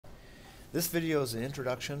This video is an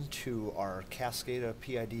introduction to our caSCADA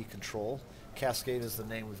PID control. caSCADA is the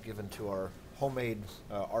name we've given to our homemade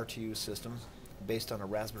RTU system based on a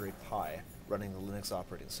Raspberry Pi running the Linux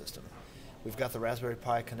operating system. We've got the Raspberry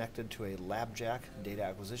Pi connected to a LabJack data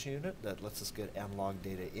acquisition unit that lets us get analog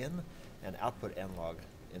data in and output analog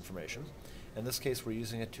information. In this case, we're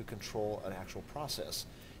using it to control an actual process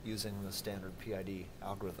using the standard PID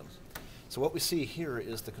algorithm. So what we see here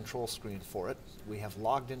is the control screen for it. We have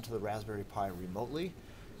logged into the Raspberry Pi remotely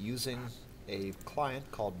using a client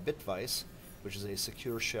called Bitvice, which is a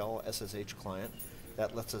secure shell SSH client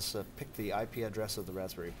that lets us pick the IP address of the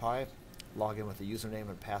Raspberry Pi, log in with a username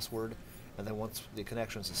and password, and then once the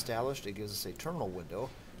connection is established, it gives us a terminal window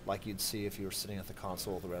like you'd see if you were sitting at the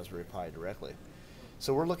console of the Raspberry Pi directly.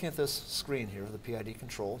 So we're looking at this screen here, the PID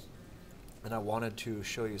control, and I wanted to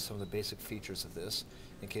show you some of the basic features of this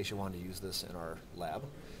in case you wanted to use this in our lab.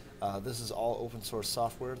 This is all open source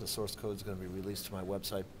software. The source code is going to be released to my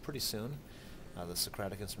website pretty soon, the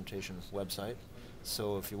Socratic Instrumentation website.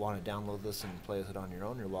 So if you want to download this and play with it on your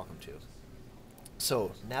own, you're welcome to.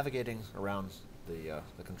 So navigating around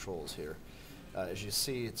the controls here. As you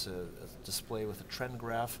see, it's a display with a trend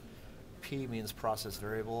graph. P means process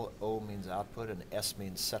variable, O means output, and S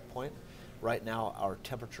means set point. Right now, our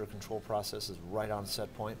temperature control process is right on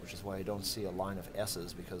set point, which is why you don't see a line of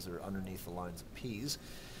S's because they're underneath the lines of P's.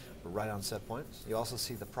 We're right on set point. You also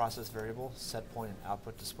see the process variable, set point, and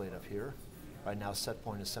output displayed up here. Right now, set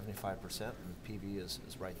point is 75%, and PV is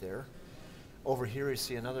right there. Over here, you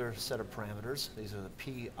see another set of parameters. These are the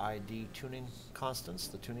PID tuning constants,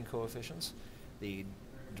 the tuning coefficients, the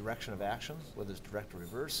direction of action, whether it's direct or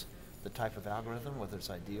reverse, the type of algorithm, whether it's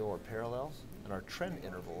ideal or parallel, and our trend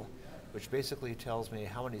interval, which basically tells me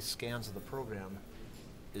how many scans of the program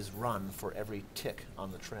is run for every tick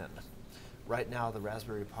on the trend. Right now, the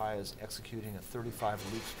Raspberry Pi is executing at 35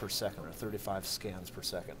 loops per second, or 35 scans per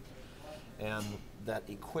second. And that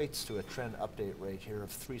equates to a trend update rate here of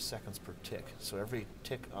 3 seconds per tick. So every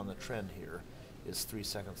tick on the trend here is 3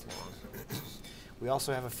 seconds long. We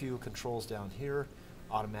also have a few controls down here,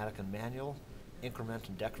 automatic and manual, increment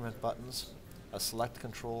and decrement buttons, a select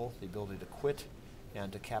control, the ability to quit, and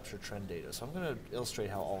to capture trend data. So I'm going to illustrate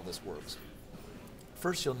how all this works.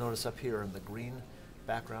 First, you'll notice up here in the green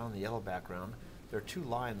background, the yellow background, there are two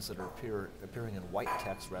lines that are appearing in white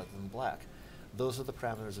text rather than black. Those are the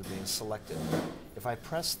parameters that are being selected. If I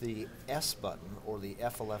press the S button or the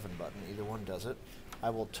F11 button, either one does it,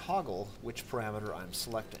 I will toggle which parameter I'm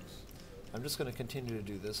selecting. I'm just going to continue to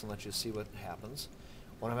do this and let you see what happens.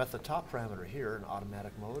 When I'm at the top parameter here in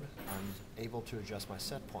automatic mode, I'm able to adjust my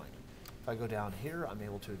set point. If I go down here, I'm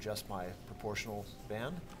able to adjust my proportional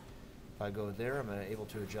band. If I go there, I'm able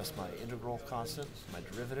to adjust my integral constant, my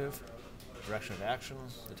derivative, direction of action,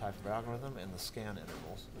 the type of algorithm, and the scan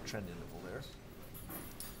interval, the trend interval there.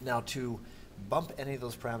 Now to bump any of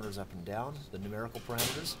those parameters up and down, the numerical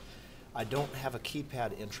parameters, I don't have a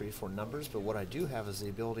keypad entry for numbers, but what I do have is the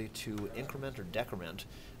ability to increment or decrement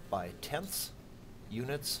by tenths,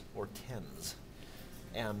 units, or tens.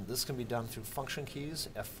 And this can be done through function keys,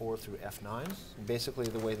 F4 through F9. And basically,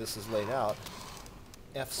 the way this is laid out,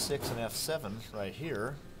 F6 and F7 right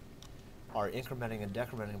here are incrementing and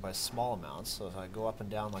decrementing by small amounts. So if I go up and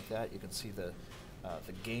down like that, you can see the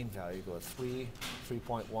gain value go at 3,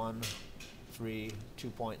 3.1, 3,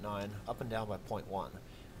 2.9, up and down by 0.1.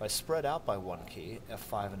 If I spread out by one key,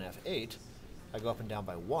 F5 and F8, I go up and down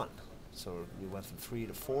by 1. So we went from 3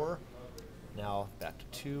 to 4, now back to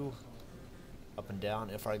 2, up and down.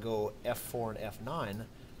 If I go F4 and F9,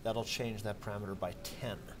 that'll change that parameter by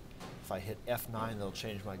 10. If I hit F9, that'll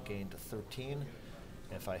change my gain to 13. And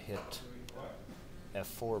if I hit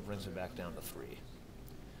F4, it brings it back down to 3.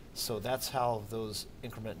 So that's how those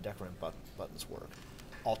increment and decrement buttons work.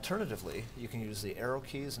 Alternatively, you can use the arrow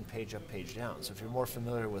keys and page up, page down. So if you're more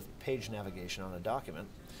familiar with page navigation on a document,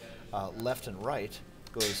 left and right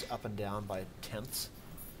goes up and down by tenths.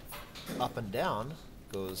 Up and down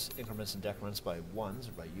goes increments and decrements by ones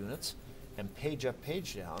or by units, and page up,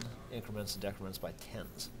 page down, increments and decrements by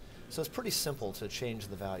tens. So it's pretty simple to change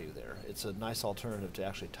the value there. It's a nice alternative to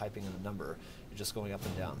actually typing in a number. You're just going up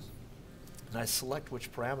and down. And I select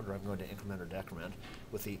which parameter I'm going to increment or decrement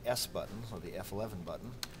with the S button or the F11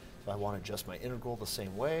 button. If I want to adjust my integral the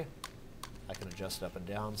same way, I can adjust it up and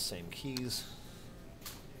down, same keys.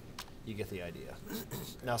 You get the idea.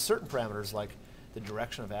 Now certain parameters like the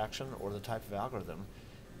direction of action or the type of algorithm,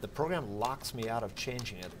 the program locks me out of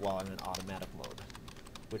changing it while I'm in automatic mode,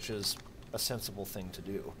 which is a sensible thing to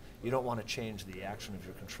do. You don't want to change the action of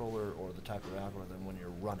your controller or the type of algorithm when you're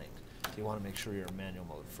running. You want to make sure you're in manual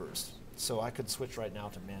mode first. So I could switch right now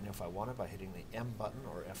to manual if I wanted by hitting the M button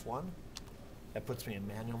or F1. That puts me in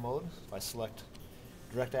manual mode. If I select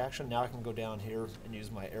direct action, now I can go down here and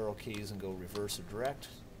use my arrow keys and go reverse or direct.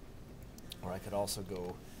 Or I could also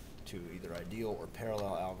go to either ideal or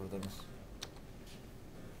parallel algorithm,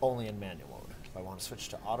 only in manual mode. If I want to switch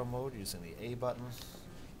to auto mode using the A button,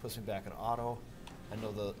 puts me back in auto. I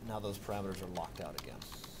know now those parameters are locked out again.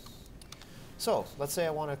 So let's say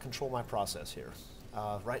I want to control my process here.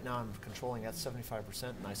 Right now I'm controlling at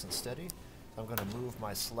 75%, nice and steady. So I'm going to move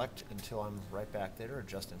my select until I'm right back there,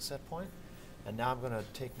 adjusting set point. And now I'm going to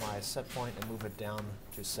take my set point and move it down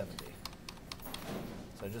to 70.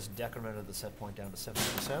 So I just decremented the set point down to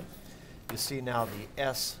 70%. You see now the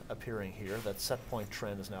S appearing here. That set point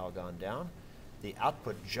trend has now gone down. The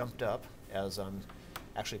output jumped up as I'm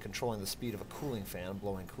actually controlling the speed of a cooling fan,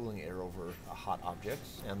 blowing cooling air over a hot object.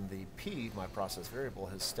 And the P, my process variable,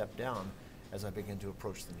 has stepped down as I begin to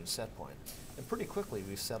approach the new set point. And pretty quickly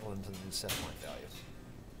we've settled into the new set point value.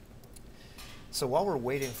 So while we're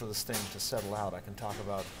waiting for this thing to settle out, I can talk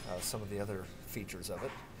about some of the other features of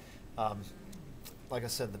it. Like I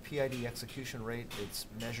said, the PID execution rate, it's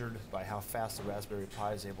measured by how fast the Raspberry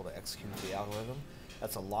Pi is able to execute the algorithm.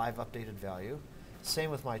 That's a live updated value. Same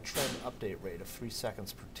with my trend update rate of 3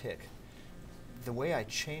 seconds per tick. The way I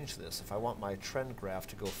change this, if I want my trend graph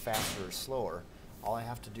to go faster or slower, all I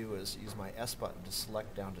have to do is use my S button to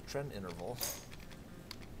select down to trend interval.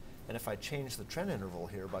 And if I change the trend interval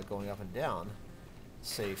here by going up and down,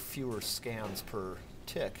 say fewer scans per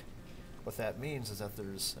tick, what that means is that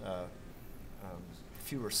there's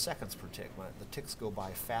fewer seconds per tick. The ticks go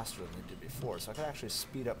by faster than they did before. So I can actually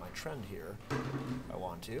speed up my trend here if I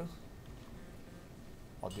want to.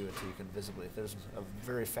 I'll do it so you can visibly. If there's a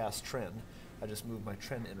very fast trend, I just move my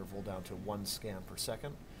trend interval down to 1 scan per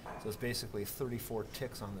second. So it's basically 34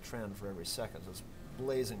 ticks on the trend for every second. So it's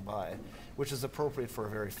blazing by, which is appropriate for a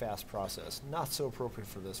very fast process. Not so appropriate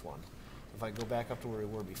for this one. If I go back up to where we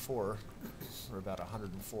were before, we're about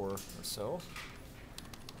 104 or so.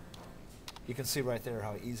 You can see right there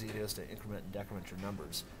how easy it is to increment and decrement your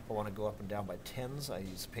numbers. If I want to go up and down by tens, I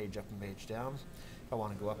use page up and page down. If I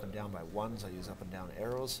want to go up and down by ones, I use up and down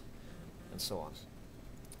arrows, and so on.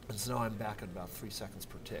 And so now I'm back at about 3 seconds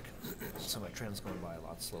per tick, so my trend's going by a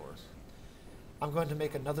lot slower. I'm going to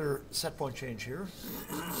make another set point change here.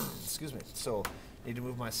 Excuse me. So I need to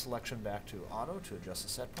move my selection back to auto to adjust the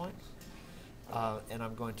set point. And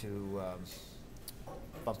I'm going to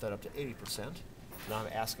bump that up to 80%. Now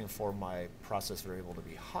I'm asking for my process variable to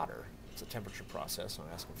be hotter. It's a temperature process, so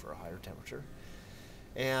I'm asking for a higher temperature.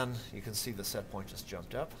 And you can see the set point just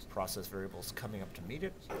jumped up. Process variable is coming up to meet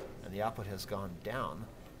it, and the output has gone down,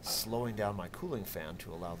 slowing down my cooling fan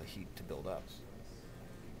to allow the heat to build up.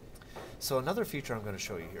 So another feature I'm going to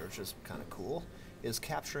show you here, which is kind of cool, is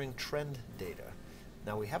capturing trend data.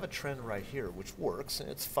 Now we have a trend right here which works, and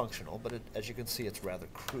it's functional, but as you can see, it's rather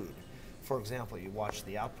crude. For example, you watch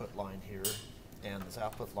the output line here, and this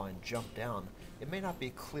output line jump down. It may not be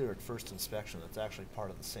clear at first inspection. It's actually part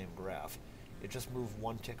of the same graph. It just moved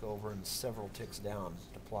 1 tick over and several ticks down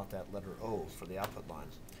to plot that letter O for the output line.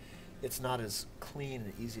 It's not as clean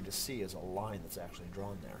and easy to see as a line that's actually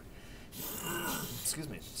drawn there. Excuse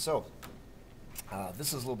me. So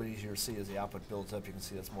this is a little bit easier to see as the output builds up. You can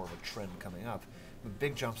see that's more of a trend coming up. But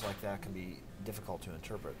big jumps like that can be difficult to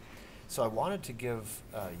interpret. So I wanted to give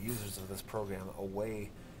users of this program a way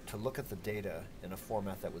to look at the data in a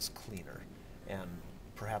format that was cleaner and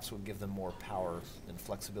perhaps would give them more power and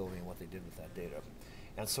flexibility in what they did with that data.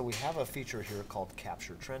 And so we have a feature here called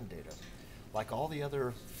Capture Trend Data. Like all the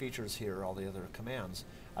other features here, all the other commands,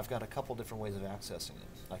 I've got a couple different ways of accessing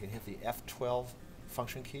it. I can hit the F12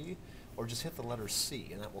 function key or just hit the letter C,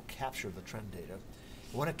 and that will capture the trend data.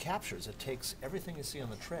 When it captures, it takes everything you see on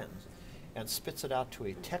the trend and spits it out to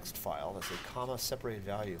a text file. That's a comma separated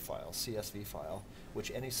value file, CSV file,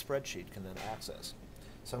 which any spreadsheet can then access.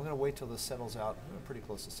 So I'm going to wait till this settles out. I'm pretty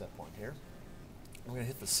close to set point here. I'm going to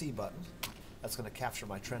hit the C button. That's going to capture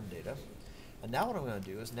my trend data. And now what I'm going to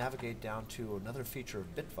do is navigate down to another feature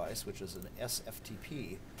of Bitvice, which is an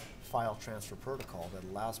SFTP file transfer protocol that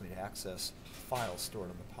allows me to access files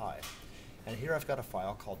stored on the Pi. And here I've got a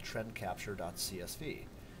file called trendcapture.csv.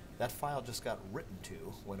 That file just got written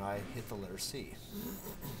to when I hit the letter C.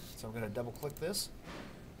 So I'm going to double click this.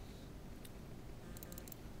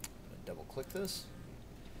 Double click this.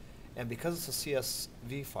 And because it's a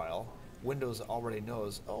CSV file, Windows already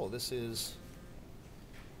knows, oh, this is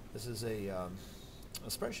a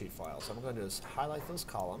spreadsheet file. So I'm going to just highlight those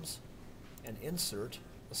columns and insert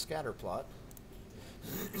a scatter plot.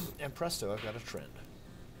 And presto, I've got a trend.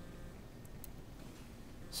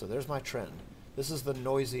 So there's my trend. This is the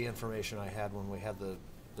noisy information I had when we had the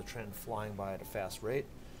trend flying by at a fast rate.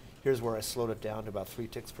 Here's where I slowed it down to about 3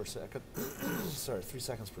 ticks per second. Sorry, 3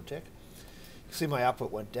 seconds per tick. You see my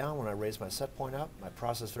output went down when I raised my set point up. My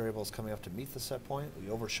process variable is coming up to meet the set point. We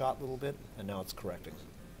overshot a little bit, and now it's correcting.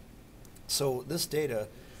 So this data,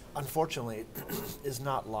 unfortunately, is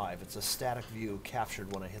not live. It's a static view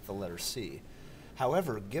captured when I hit the letter C.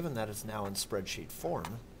 However, given that it's now in spreadsheet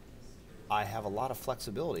form, I have a lot of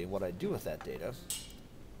flexibility in what I do with that data.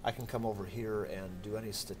 I can come over here and do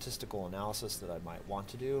any statistical analysis that I might want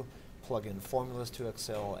to do, plug in formulas to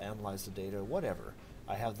Excel, analyze the data, whatever.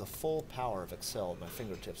 I have the full power of Excel at my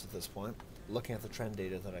fingertips at this point, looking at the trend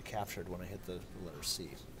data that I captured when I hit the letter C.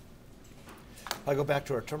 If I go back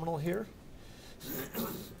to our terminal here,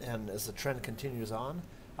 and as the trend continues on,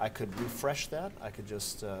 I could refresh that. I could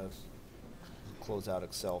just close out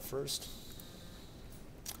Excel first.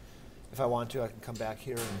 If I want to, I can come back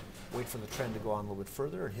here and wait for the trend to go on a little bit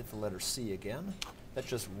further and hit the letter C again. That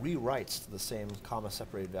just rewrites to the same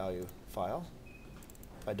comma-separated value file.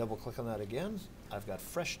 If I double-click on that again, I've got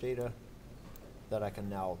fresh data that I can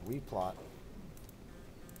now replot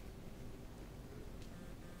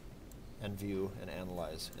and view and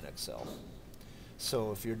analyze in Excel.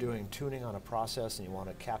 So if you're doing tuning on a process and you want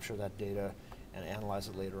to capture that data and analyze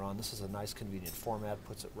it later on, this is a nice convenient format,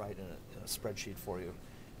 puts it right in a spreadsheet for you,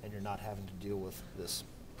 and you're not having to deal with this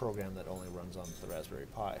program that only runs on the Raspberry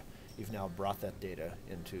Pi. You've now brought that data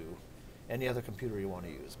into any other computer you want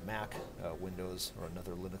to use, Mac, Windows, or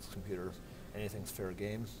another Linux computer. Anything's fair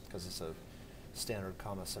game because it's a standard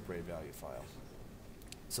comma-separated value file.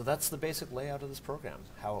 So that's the basic layout of this program,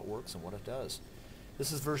 how it works and what it does.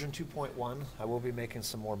 This is version 2.1. I will be making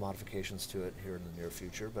some more modifications to it here in the near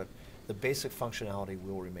future, but the basic functionality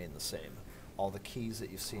will remain the same. All the keys that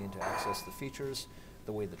you've seen to access the features,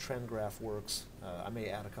 the way the trend graph works. I may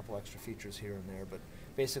add a couple extra features here and there, but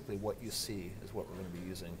basically what you see is what we're going to be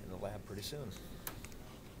using in the lab pretty soon.